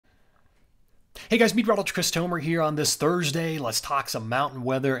Hey guys, Meteorologist Chris Tomer here on this Thursday. Let's talk some mountain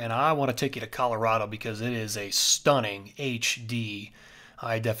weather, and I want to take you to Colorado because it is a stunning HD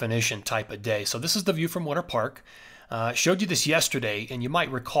high definition type of day. So this is the view from Winter Park. Showed you this yesterday, and you might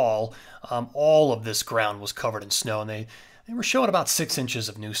recall all of this ground was covered in snow, and they were showing about 6 inches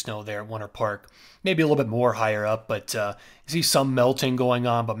of new snow there at Winter Park. Maybe a little bit more higher up, but you see some melting going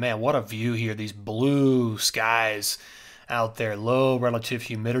on. But man, what a view here. These blue skies out there, low relative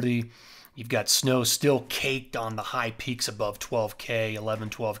humidity. You've got snow still caked on the high peaks above 12K, 11,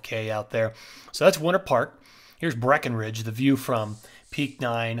 12K out there. So that's Winter Park. Here's Breckenridge, the view from Peak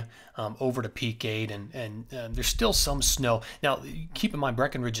 9 over to Peak 8, and there's still some snow. Now, keep in mind,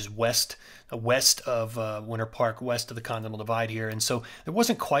 Breckenridge is west of Winter Park, west of the Continental Divide here, and so there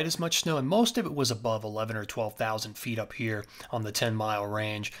wasn't quite as much snow, and most of it was above 11 or 12,000 feet up here on the 10-mile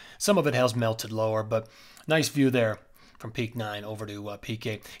range. Some of it has melted lower, but nice view there from Peak 9 over to Peak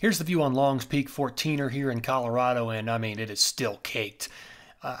 8. Here's the view on Long's Peak 14er here in Colorado, and I mean, it is still caked.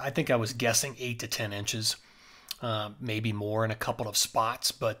 I think I was guessing 8 to 10 inches, maybe more in a couple of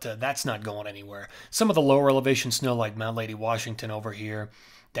spots, but that's not going anywhere. Some of the lower elevation snow, like Mount Lady Washington over here,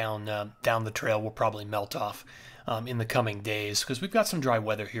 down the trail, will probably melt off in the coming days because we've got some dry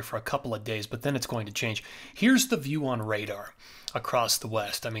weather here for a couple of days, but then it's going to change. Here's the view on radar across the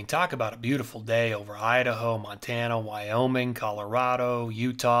west. I mean, talk about a beautiful day over Idaho, Montana, Wyoming, Colorado,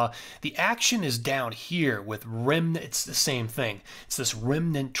 Utah. The action is down here with remnant. It's the same thing. It's this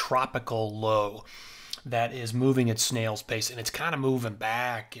remnant tropical low that is moving at snail's pace, and it's kind of moving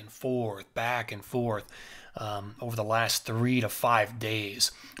back and forth over the last 3 to 5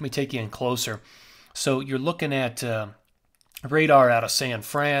 days. Let me take you in closer. So you're looking at radar out of San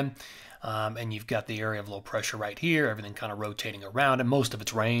Fran, and you've got the area of low pressure right here, everything kind of rotating around, and most of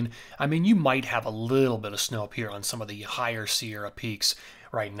it's rain. I mean, you might have a little bit of snow up here on some of the higher Sierra peaks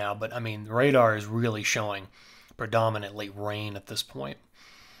right now, but I mean, the radar is really showing predominantly rain at this point.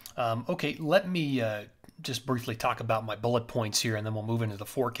 Okay, let me just briefly talk about my bullet points here, and then we'll move into the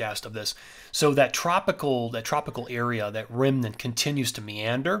forecast of this. So that tropical area, that remnant, continues to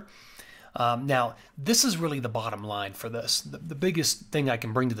meander. Now, this is really the bottom line for this. The biggest thing I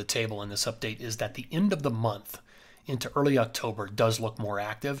can bring to the table in this update is that the end of the month into early October does look more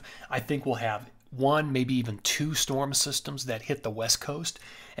active. I think we'll have 1, maybe even 2 storm systems that hit the west coast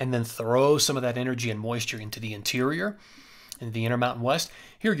and then throw some of that energy and moisture into the interior, into the Intermountain West.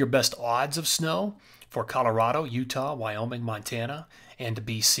 Here are your best odds of snow for Colorado, Utah, Wyoming, Montana, and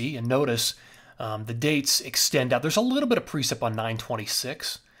BC. And notice the dates extend out. There's a little bit of precip on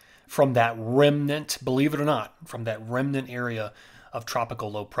 9/26 from that remnant, believe it or not, from that remnant area of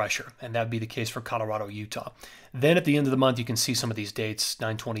tropical low pressure. And that would be the case for Colorado, Utah. Then at the end of the month, you can see some of these dates,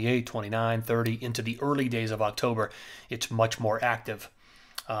 9/28, 29, 30, into the early days of October. It's much more active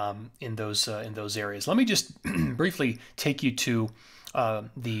in those areas. Let me just briefly take you to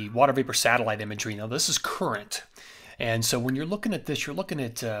the water vapor satellite imagery. Now, this is current. And so when you're looking at this, you're looking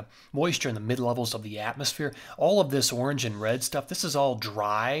at moisture in the mid-levels of the atmosphere. All of this orange and red stuff, this is all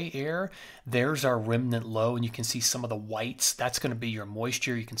dry air. There's our remnant low, and you can see some of the whites. That's going to be your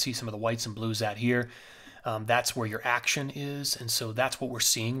moisture. You can see some of the whites and blues out here. That's where your action is, and so that's what we're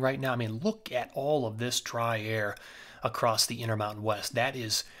seeing right now. I mean, look at all of this dry air across the Intermountain West. That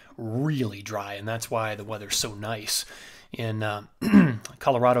is really dry, and that's why the weather's so nice in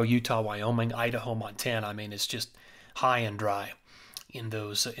Colorado, Utah, Wyoming, Idaho, Montana. I mean, it's just high and dry in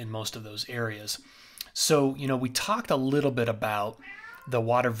most of those areas. So, you know, we talked a little bit about the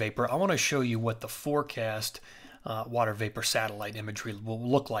water vapor. I want to show you what the forecast water vapor satellite imagery will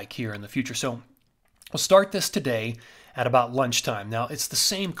look like here in the future. So we'll start this today at about lunchtime. Now, it's the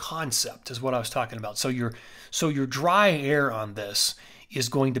same concept as what I was talking about. So your dry air on this is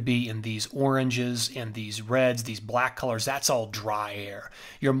going to be in these oranges and these reds, these black colors. That's all dry air.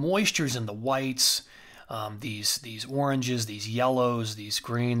 Your moisture's in the whites, these oranges, these yellows, these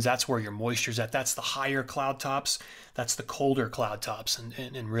greens. That's where your moisture's at. That's the higher cloud tops. That's the colder cloud tops,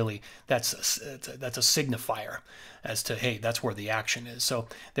 and really that's a signifier as to, hey, that's where the action is. So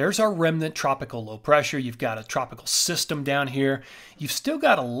there's our remnant tropical low pressure. You've got a tropical system down here. You've still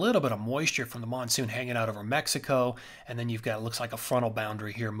got a little bit of moisture from the monsoon hanging out over Mexico, and then you've got, it looks like a frontal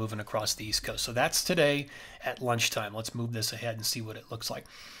boundary here moving across the East Coast. So that's today at lunchtime. Let's move this ahead and see what it looks like.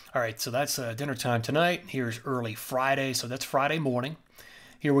 All right, so that's dinner time tonight. Here's early Friday, so that's Friday morning.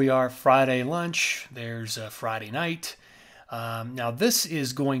 Here we are, Friday lunch. There's Friday night. Now this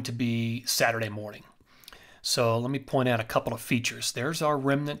is going to be Saturday morning. So let me point out a couple of features. There's our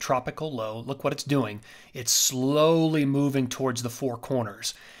remnant tropical low. Look what it's doing. It's slowly moving towards the Four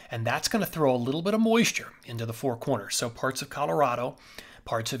Corners, and that's going to throw a little bit of moisture into the Four Corners. So parts of Colorado,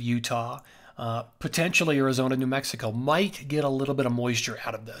 parts of Utah, Potentially Arizona, New Mexico might get a little bit of moisture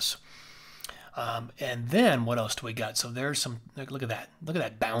out of this. And then what else do we got? So there's some, look at that. Look at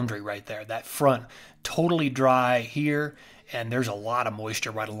that boundary right there. That front, totally dry here. And there's a lot of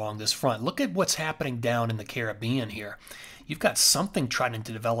moisture right along this front. Look at what's happening down in the Caribbean here. You've got something trying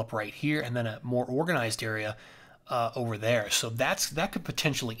to develop right here and then a more organized area over there. So that could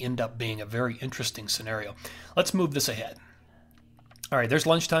potentially end up being a very interesting scenario. Let's move this ahead. All right, there's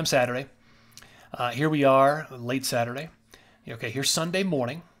lunchtime Saturday. Here we are, late Saturday. Okay, here's Sunday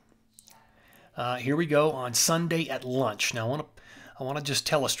morning. Here we go on Sunday at lunch. Now I want to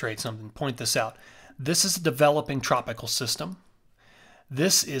just illustrate something, point this out. This is a developing tropical system.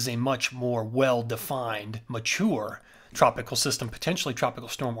 This is a much more well-defined, mature tropical system, potentially tropical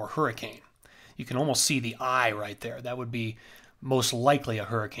storm or hurricane. You can almost see the eye right there. That would be most likely a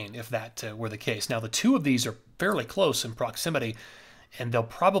hurricane if that were the case. Now the two of these are fairly close in proximity, and they'll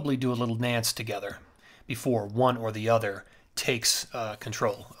probably do a little dance together before one or the other takes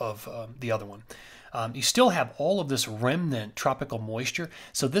control of the other one. You still have all of this remnant tropical moisture.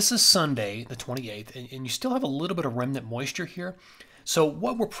 So this is Sunday, the 28th, and you still have a little bit of remnant moisture here. So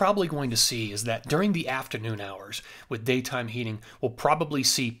what we're probably going to see is that during the afternoon hours with daytime heating, we'll probably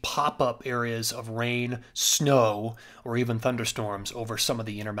see pop-up areas of rain, snow, or even thunderstorms over some of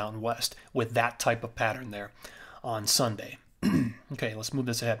the Intermountain West with that type of pattern there on Sunday. Okay, let's move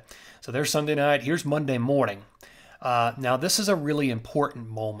this ahead. So there's Sunday night. Here's Monday morning. Now this is a really important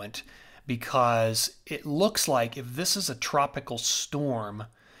moment because it looks like if this is a tropical storm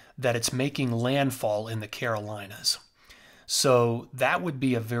that it's making landfall in the Carolinas. So that would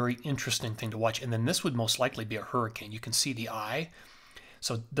be a very interesting thing to watch. And then this would most likely be a hurricane. You can see the eye.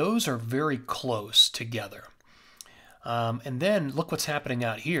 So those are very close together. And then look what's happening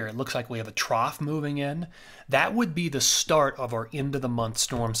out here. It looks like we have a trough moving in. That would be the start of our end of the month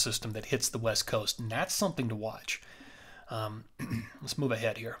storm system that hits the West Coast. And that's something to watch. Let's move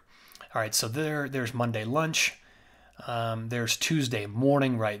ahead here. All right, so there's Monday lunch. There's Tuesday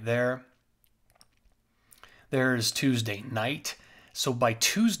morning right there. There's Tuesday night. So by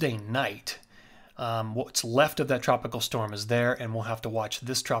Tuesday night, what's left of that tropical storm is there, and we'll have to watch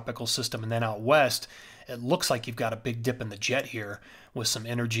this tropical system. And then out west, it looks like you've got a big dip in the jet here with some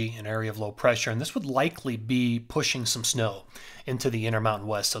energy, an area of low pressure. And this would likely be pushing some snow into the Intermountain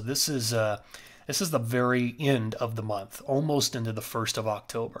West. So this is the very end of the month, almost into the 1st of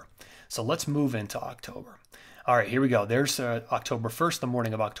October. So let's move into October. All right, here we go. There's October 1st, the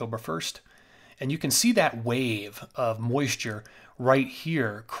morning of October 1st. And you can see that wave of moisture right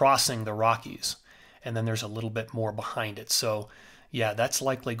here crossing the Rockies. And then there's a little bit more behind it. So yeah, that's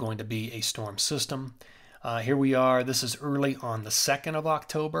likely going to be a storm system. Here we are. This is early on the 2nd of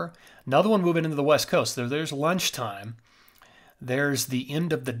October. Another one moving into the West Coast. There's lunchtime. There's the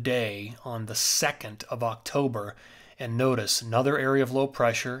end of the day on the 2nd of October. And notice another area of low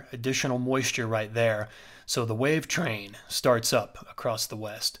pressure, additional moisture right there. So the wave train starts up across the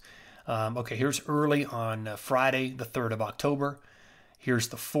west. Okay, here's early on Friday, the 3rd of October. Here's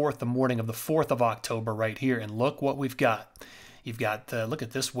the 4th, the morning of the 4th of October right here. And look what we've got. You've got, look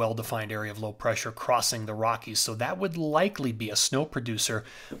at this well-defined area of low pressure crossing the Rockies. So that would likely be a snow producer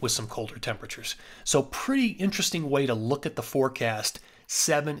with some colder temperatures. So pretty interesting way to look at the forecast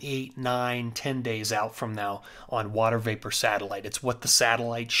 7, 8, 9, 10 days out from now on water vapor satellite. It's what the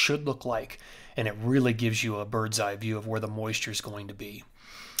satellite should look like. And it really gives you a bird's eye view of where the moisture is going to be.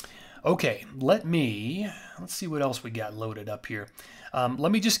 Okay, let's see what else we got loaded up here.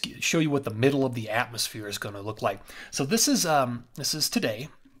 Let me just show you what the middle of the atmosphere is going to look like. So this is today,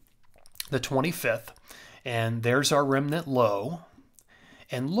 the 25th, and there's our remnant low.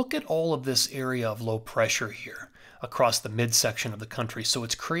 And look at all of this area of low pressure here across the midsection of the country. So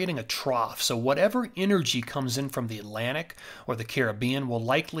it's creating a trough. So whatever energy comes in from the Atlantic or the Caribbean will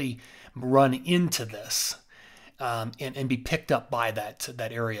likely run into this. And be picked up by that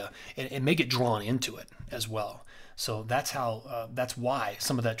area and may get drawn into it as well. So that's why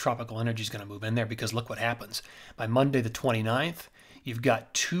some of that tropical energy is going to move in there, because look what happens. By Monday the 29th, you've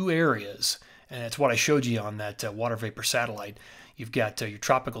got two areas, and it's what I showed you on that water vapor satellite. You've got your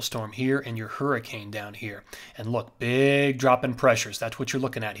tropical storm here and your hurricane down here. And look, big drop in pressures. That's what you're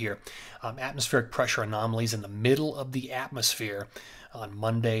looking at here. Atmospheric pressure anomalies in the middle of the atmosphere on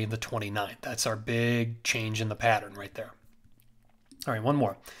Monday the 29th. That's our big change in the pattern right there. All right, one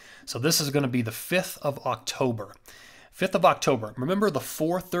more. So this is going to be the 5th of October. 5th of October. Remember the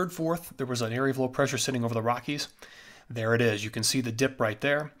 3rd, 4th, there was an area of low pressure sitting over the Rockies? There it is. You can see the dip right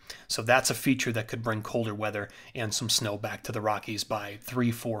there. So that's a feature that could bring colder weather and some snow back to the Rockies by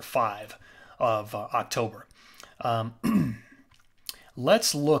 3, 4, 5 of October.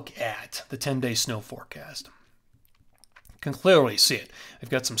 Let's look at the 10-day snow forecast. You can clearly see it. We've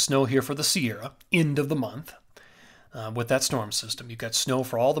got some snow here for the Sierra, end of the month. With that storm system, you've got snow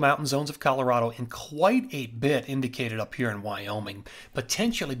for all the mountain zones of Colorado and quite a bit indicated up here in Wyoming,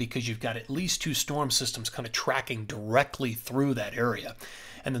 potentially because you've got at least 2 storm systems kind of tracking directly through that area.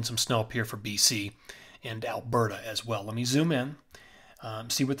 And then some snow up here for BC and Alberta as well. Let me zoom in,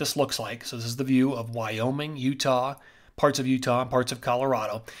 see what this looks like. So this is the view of Wyoming, Utah, parts of Utah, and parts of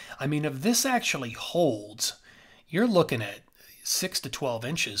Colorado. I mean, if this actually holds, you're looking at 6 to 12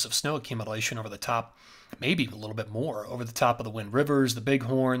 inches of snow accumulation over the top, maybe a little bit more, over the top of the Wind Rivers, the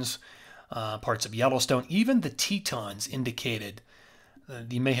Bighorns, parts of Yellowstone. Even the Tetons indicated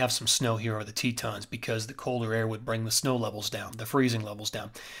you may have some snow here over the Tetons because the colder air would bring the snow levels down, the freezing levels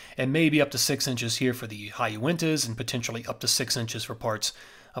down. And maybe up to 6 inches here for the high Uintas and potentially up to 6 inches for parts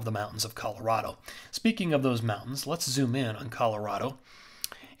of the mountains of Colorado. Speaking of those mountains, let's zoom in on Colorado.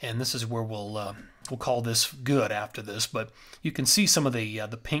 And this is where we'll call this good after this, but you can see some of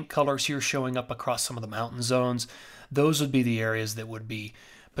the pink colors here showing up across some of the mountain zones. Those would be the areas that would be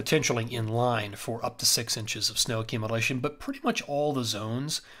potentially in line for up to 6 inches of snow accumulation, but pretty much all the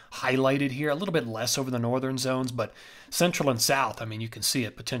zones highlighted here, a little bit less over the northern zones, but central and south, I mean, you can see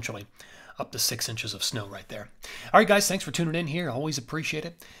it potentially up to 6 inches of snow right there. All right, guys, thanks for tuning in here. Always appreciate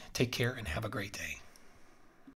it. Take care and have a great day.